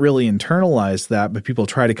can't really internalize that, but people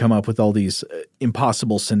try to come up with all these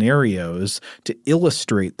impossible scenarios to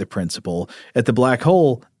illustrate the principle. At the black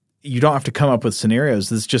hole, you don't have to come up with scenarios.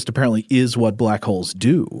 This just apparently is what black holes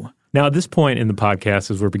do. Now, at this point in the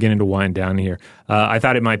podcast, as we're beginning to wind down here, I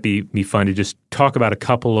thought it might be fun to just talk about a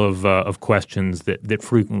couple of questions that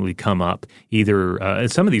frequently come up. Either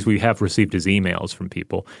some of these we have received as emails from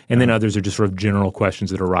people, and then others are just sort of general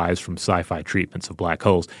questions that arise from sci-fi treatments of black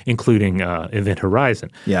holes, including Event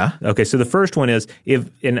Horizon. Yeah. Okay, so the first one is,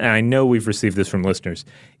 and I know we've received this from listeners,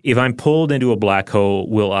 if I'm pulled into a black hole,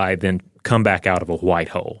 will I then come back out of a white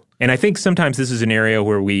hole? And I think sometimes this is an area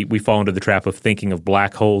where we fall into the trap of thinking of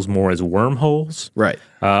black holes more as wormholes. Right.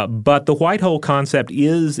 But the white hole concept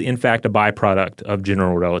is, in fact, a byproduct of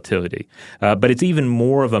general relativity. But it's even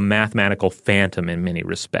more of a mathematical phantom in many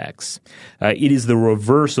respects. It is the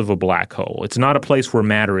reverse of a black hole. It's not a place where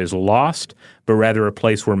matter is lost, but rather a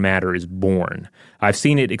place where matter is born. I've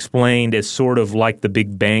seen it explained as sort of like the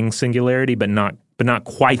Big Bang singularity, but not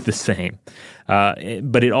quite the same.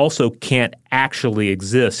 But it also can't actually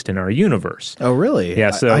exist in our universe. Oh, really?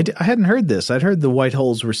 Yeah. So I hadn't heard this. I'd heard the white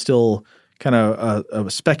holes were still kind of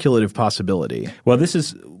a speculative possibility.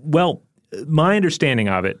 Well, my understanding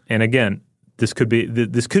of it, and again, this could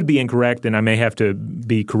be incorrect, and I may have to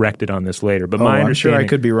be corrected on this later. But I'm sure I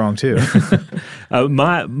could be wrong too.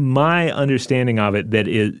 My understanding of it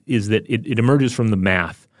is that it emerges from the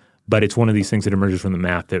math, but it's one of these things that emerges from the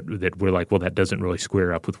math that we're like, well, that doesn't really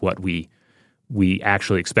square up with what we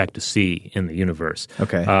actually expect to see in the universe.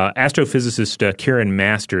 Okay. Astrophysicist Karen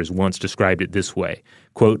Masters once described it this way,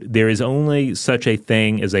 quote, "There is only such a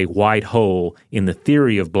thing as a white hole in the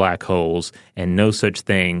theory of black holes, and no such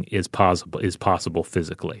thing is possible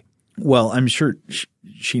physically." Well, I'm sure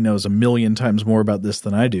she knows a million times more about this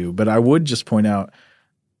than I do, but I would just point out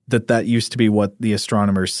that used to be what the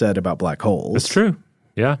astronomers said about black holes. That's true.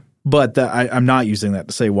 Yeah. But I'm not using that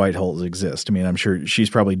to say white holes exist. I mean, I'm sure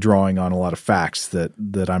she's probably drawing on a lot of facts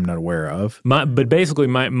that I'm not aware of. But basically,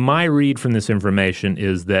 my read from this information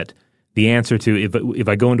is that the answer to if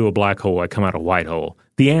I go into a black hole, I come out a white hole.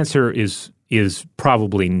 The answer is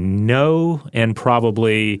probably no, and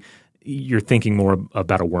probably you're thinking more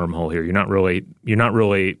about a wormhole here. You're not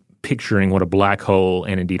really picturing what a black hole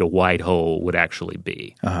and indeed a white hole would actually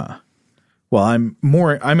be. Uh-huh. Well,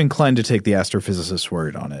 I'm inclined to take the astrophysicist's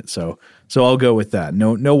word on it, so I'll go with that.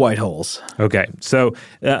 No white holes. Okay, so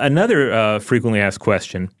another frequently asked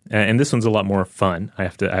question, and this one's a lot more fun, I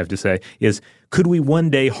have to say, is could we one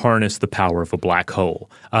day harness the power of a black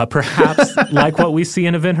hole? Perhaps like what we see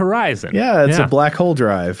in Event Horizon. Yeah, it's a black hole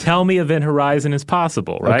drive. Tell me Event Horizon is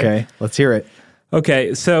possible, right? Okay, let's hear it.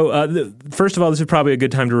 Okay, so first of all, this is probably a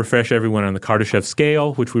good time to refresh everyone on the Kardashev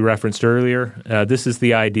scale, which we referenced earlier. This is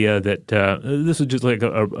the idea that this is just like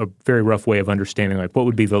a very rough way of understanding like what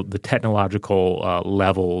would be the technological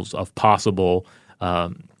levels of possible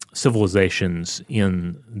civilizations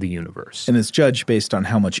in the universe. And it's judged based on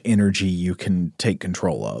how much energy you can take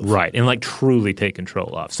control of. Right, and like truly take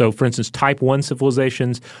control of. So, for instance, Type 1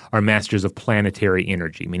 civilizations are masters of planetary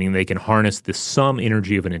energy, meaning they can harness the sum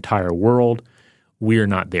energy of an entire world. We're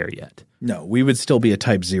not there yet. No, we would still be a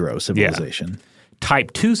Type 0 civilization. Yeah.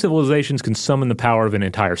 Type 2 civilizations can summon the power of an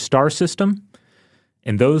entire star system,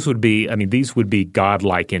 and these would be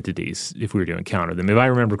godlike entities if we were to encounter them. If I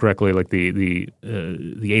remember correctly, like the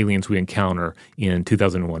aliens we encounter in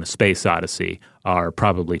 2001: A Space Odyssey are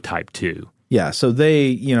probably Type 2. Yeah, so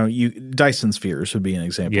they, Dyson spheres would be an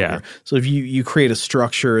example here. So if you create a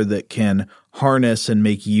structure that can harness and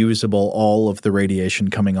make usable all of the radiation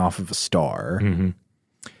coming off of a star. Mm-hmm.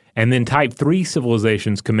 And then Type 3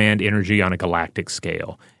 civilizations command energy on a galactic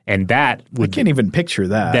scale. And that would— I can't even picture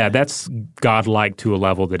that. Yeah, that's godlike to a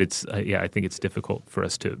level that it's I think it's difficult for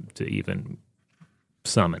us to even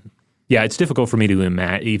summon. Yeah, it's difficult for me to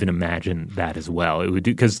even imagine that as well. It would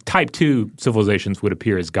because Type 2 civilizations would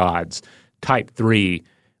appear as gods. Type 3,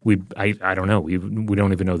 I don't know. We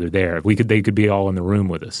don't even know they're there. They could be all in the room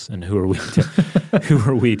with us, and who are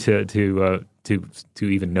we to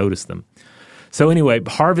even notice them? So anyway,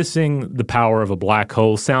 harvesting the power of a black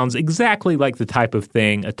hole sounds exactly like the type of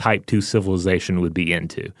thing a Type 2 civilization would be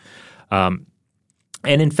into. And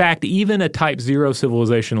in fact, even a Type 0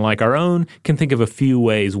 civilization like our own can think of a few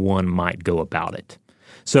ways one might go about it.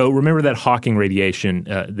 So remember that Hawking radiation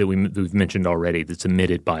that we've mentioned already that's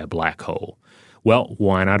emitted by a black hole. Well,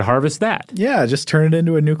 why not harvest that? Yeah, just turn it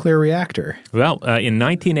into a nuclear reactor. Well, in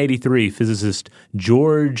 1983, physicist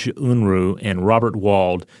George Unruh and Robert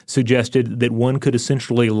Wald suggested that one could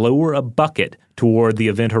essentially lower a bucket toward the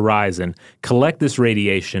event horizon, collect this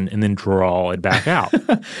radiation, and then draw it back out.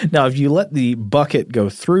 Now, if you let the bucket go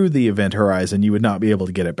through the event horizon, you would not be able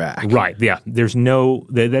to get it back. Right, yeah. There's no –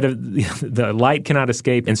 the light cannot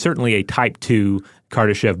escape, and certainly a Type 2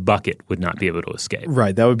 Kardashev bucket would not be able to escape.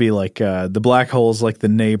 Right. That would be like the black hole's like the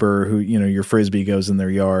neighbor who, your Frisbee goes in their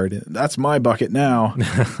yard. That's my bucket now.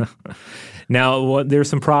 Now, there's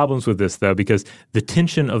some problems with this, though, because the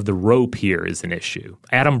tension of the rope here is an issue.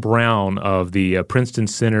 Adam Brown of the Princeton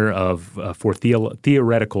Center for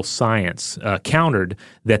Theoretical Science countered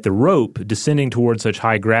that the rope descending towards such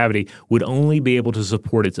high gravity would only be able to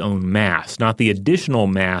support its own mass, not the additional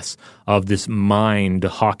mass of this mined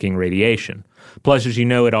Hawking radiation. Plus, as you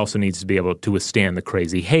know, it also needs to be able to withstand the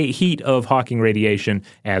crazy heat of Hawking radiation,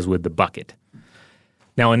 as with the bucket.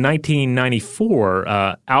 Now, in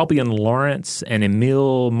 1994, Albion Lawrence and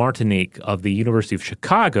Emile Martinique of the University of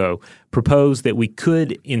Chicago proposed that we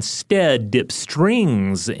could instead dip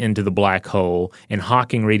strings into the black hole, and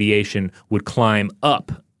Hawking radiation would climb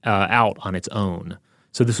up out on its own.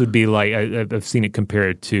 So this would be like I've seen it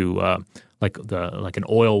compared to like an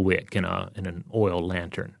oil wick in an oil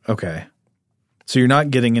lantern. Okay. So you're not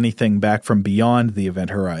getting anything back from beyond the event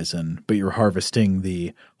horizon, but you're harvesting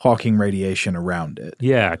the Hawking radiation around it.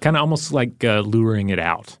 Yeah, kind of almost like luring it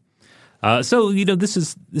out. So this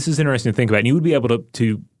is interesting to think about. And you would be able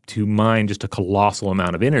to mine just a colossal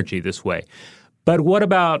amount of energy this way. But what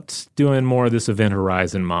about doing more of this Event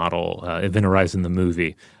Horizon model, Event Horizon the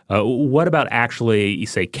movie? What about actually,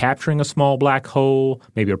 say, capturing a small black hole,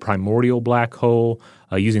 maybe a primordial black hole,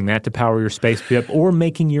 using that to power your spaceship, or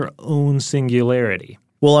making your own singularity?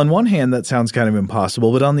 Well, on one hand, that sounds kind of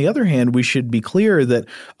impossible, but on the other hand, we should be clear that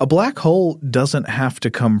a black hole doesn't have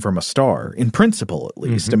to come from a star, in principle at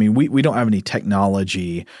least. Mm-hmm. I mean, we don't have any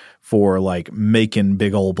technology for like making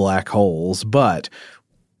big old black holes, but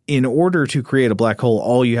in order to create a black hole,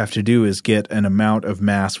 all you have to do is get an amount of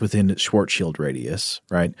mass within its Schwarzschild radius,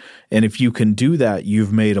 right? And if you can do that,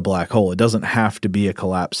 you've made a black hole. It doesn't have to be a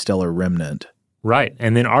collapsed stellar remnant. Right.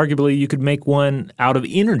 And then arguably you could make one out of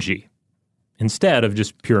energy instead of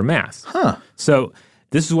just pure mass. Huh. So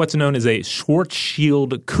this is what's known as a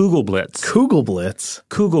Schwarzschild Kugelblitz. Kugelblitz?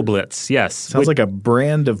 Kugelblitz, yes. Sounds like a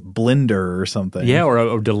brand of blender or something. Yeah, or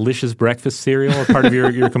a delicious breakfast cereal, or part of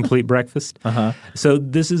your complete breakfast. Uh-huh. So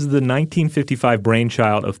this is the 1955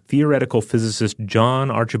 brainchild of theoretical physicist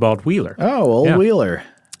John Archibald Wheeler. Oh, old Wheeler.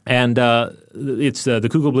 And it's the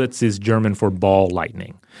Kugelblitz is German for ball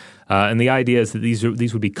lightning. And the idea is that these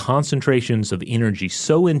would be concentrations of energy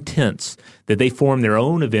so intense that they form their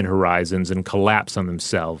own event horizons and collapse on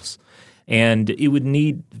themselves. And it would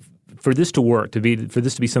need, for this to work, for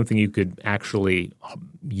this to be something you could actually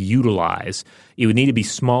utilize, it would need to be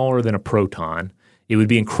smaller than a proton. It would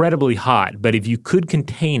be incredibly hot, but if you could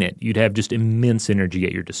contain it, you'd have just immense energy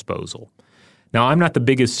at your disposal. Now, I'm not the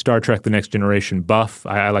biggest Star Trek The Next Generation buff.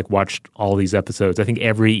 I watched all these episodes, I think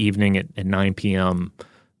every evening at 9 p.m.,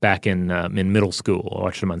 back in middle school. I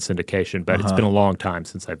watched them on syndication, but it's been a long time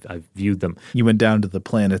since I've viewed them. You went down to the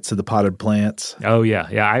planets of the potted plants. Oh, yeah.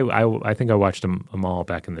 Yeah, I think I watched them all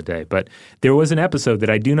back in the day. But there was an episode that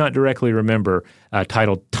I do not directly remember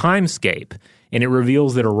titled Timescape, and it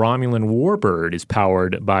reveals that a Romulan warbird is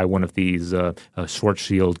powered by one of these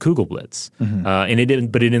Schwarzschild Kugelblitz. Mm-hmm.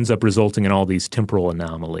 But it ends up resulting in all these temporal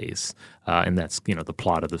anomalies. And that's, the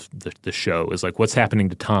plot of the show is like, what's happening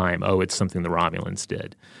to time? Oh, it's something the Romulans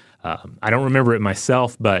did. I don't remember it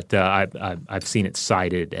myself, but I've seen it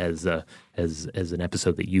cited as an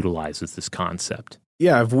episode that utilizes this concept.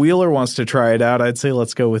 Yeah, if Wheeler wants to try it out, I'd say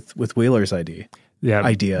let's go with Wheeler's idea.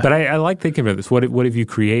 But I like thinking about this. What if you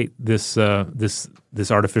create this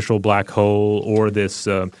artificial black hole or this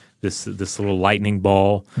little lightning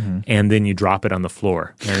ball, and then you drop it on the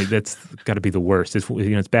floor? That's got to be the worst.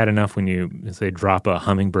 It's bad enough when you say drop a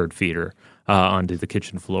hummingbird feeder onto the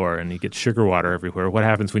kitchen floor and you get sugar water everywhere. What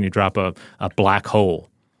happens when you drop a black hole?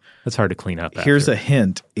 That's hard to clean up after. Here's a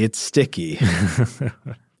hint. It's sticky.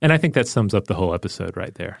 And I think that sums up the whole episode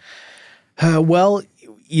right there. Well,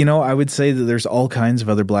 I would say that there's all kinds of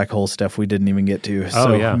other black hole stuff we didn't even get to.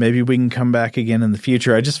 So maybe we can come back again in the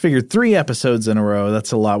future. I just figured 3 episodes in a row,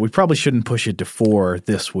 that's a lot. We probably shouldn't push it to 4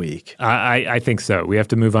 this week. I think so. We have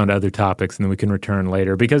to move on to other topics and then we can return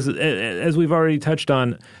later. Because as we've already touched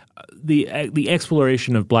on, the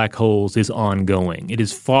exploration of black holes is ongoing. It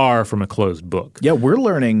is far from a closed book. Yeah, we're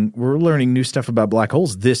learning new stuff about black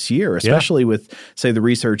holes this year, especially with, say, the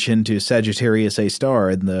research into Sagittarius A star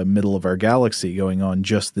in the middle of our galaxy going on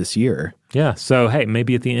just this year. Yeah, so hey,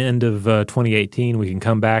 maybe at the end of 2018 we can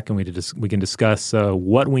come back and we can discuss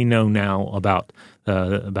what we know now about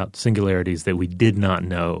singularities that we did not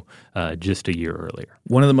know just a year earlier.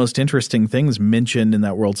 One of the most interesting things mentioned in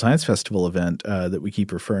that World Science Festival event that we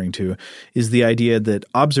keep referring to is the idea that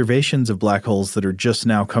observations of black holes that are just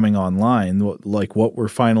now coming online, like what we're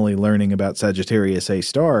finally learning about Sagittarius A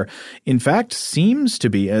star, in fact seems to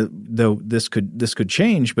be, though this could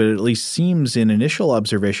change, but it at least seems in initial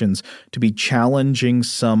observations to be challenging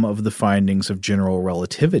some of the findings of general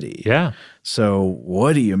relativity. Yeah. So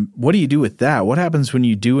what do you do with that? What happens when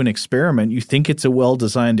you do an experiment? You think it's a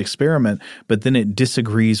well-designed experiment, but then it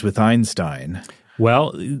disagrees with Einstein.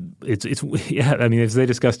 Well, it's I mean, as they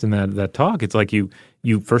discussed in that talk, it's like you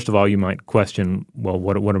first of all you might question, well,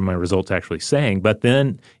 what are my results actually saying? But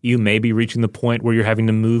then you may be reaching the point where you're having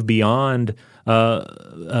to move beyond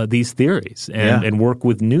these theories and work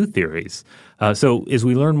with new theories. So as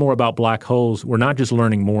we learn more about black holes, we're not just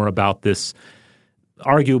learning more about this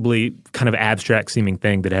arguably kind of abstract seeming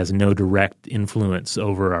thing that has no direct influence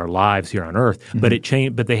over our lives here on Earth, but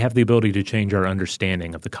they have the ability to change our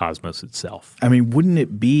understanding of the cosmos itself. I mean, wouldn't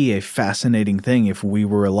it be a fascinating thing if we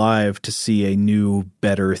were alive to see a new,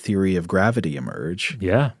 better theory of gravity emerge?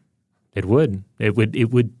 Yeah, it would. It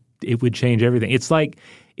would change everything. It's kind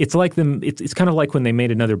of like when they made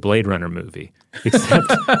another Blade Runner movie,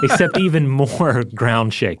 except even more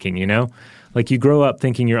ground shaking, you know? Like you grow up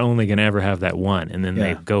thinking you're only going to ever have that one, and then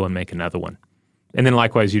they go and make another one. And then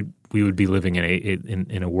likewise, we would be living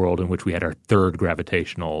in a world in which we had our third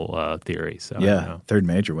gravitational theory. So third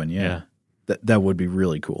major one, That would be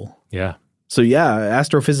really cool. Yeah. So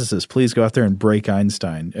astrophysicists, please go out there and break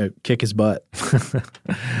Einstein, kick his butt.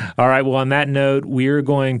 All right. Well, on that note, we're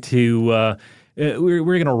going to we're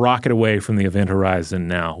going to rocket away from the Event Horizon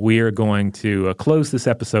now. We are going to close this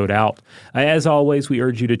episode out. As always, we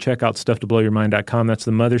urge you to check out StuffToBlowYourMind.com. That's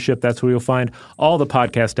the mothership. That's where you'll find all the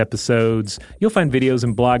podcast episodes. You'll find videos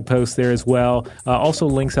and blog posts there as well. Also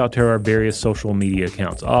links out to our various social media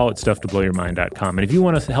accounts, all at StuffToBlowYourMind.com. And if you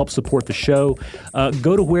want to help support the show,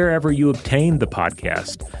 go to wherever you obtain the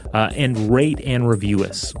podcast and rate and review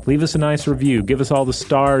us. Leave us a nice review. Give us all the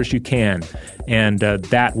stars you can, and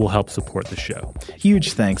that will help support the show.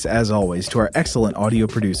 Huge thanks, as always, to our excellent audio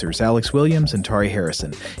producers, Alex Williams and Tari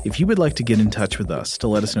Harrison. If you would like to get in touch with us to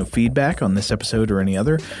let us know feedback on this episode or any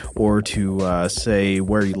other, or to say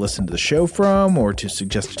where you listen to the show from, or to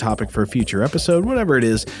suggest a topic for a future episode, whatever it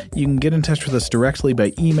is, you can get in touch with us directly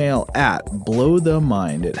by email at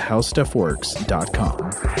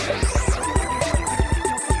blowthemind@howstuffworks.com.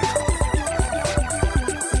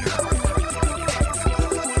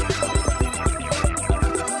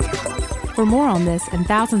 For more on this and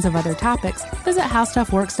thousands of other topics, visit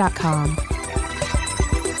howstuffworks.com.